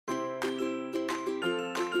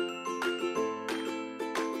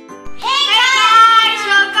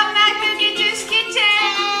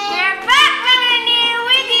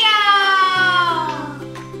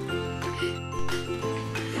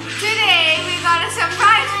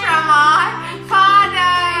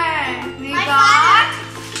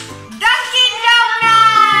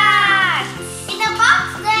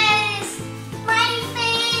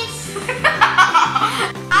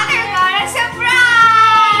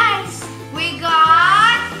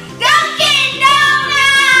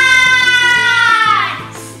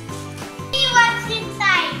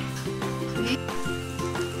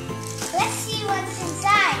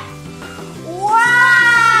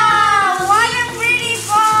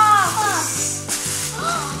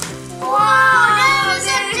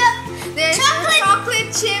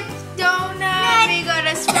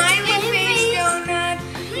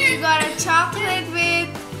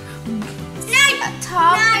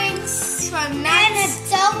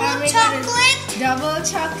chocolate. Double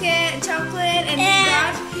chocolate, and we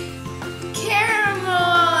got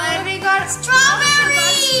caramel, and we got strawberry.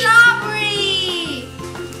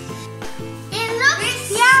 It looks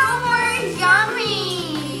super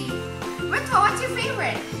yummy. Ritva, what's your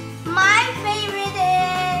favorite? My favorite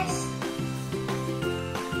is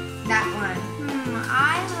that one.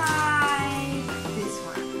 I like this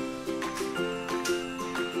one.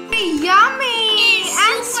 Yummy!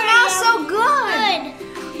 And smells so good.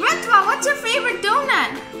 Ritva, what's your favorite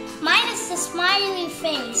donut? Mine is the smiley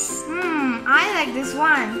face. I like this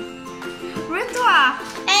one. Ritva.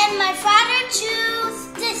 And my father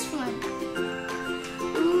chose this one.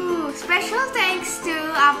 Ooh, special thanks to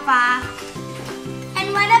Appa.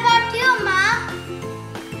 And what about you, Ma?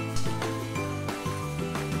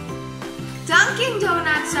 Dunkin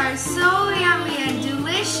Donuts are so yummy and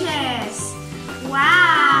delicious.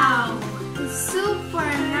 Wow, it's super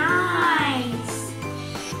nice.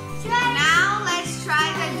 Now let's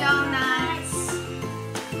try the donuts.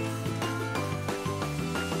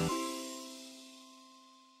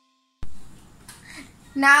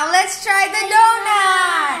 Now let's try the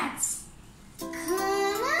donuts.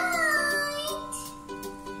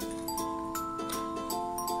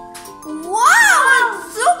 Wow, it's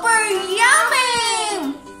super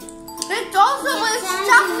yummy. It's also with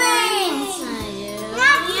stuffing.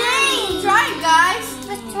 Try it, guys.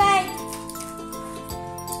 Let's try.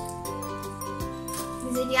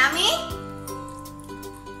 Is it yummy?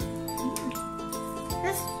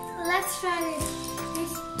 Let's try this.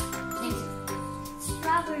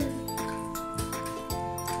 Strawberry.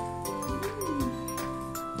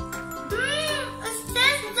 It's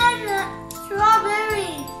tastes like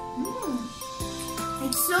strawberry.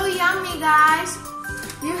 It's so yummy, guys.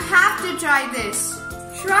 You have to try this.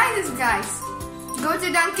 Try this, guys. Go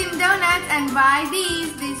to Dunkin Donuts and buy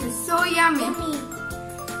these. These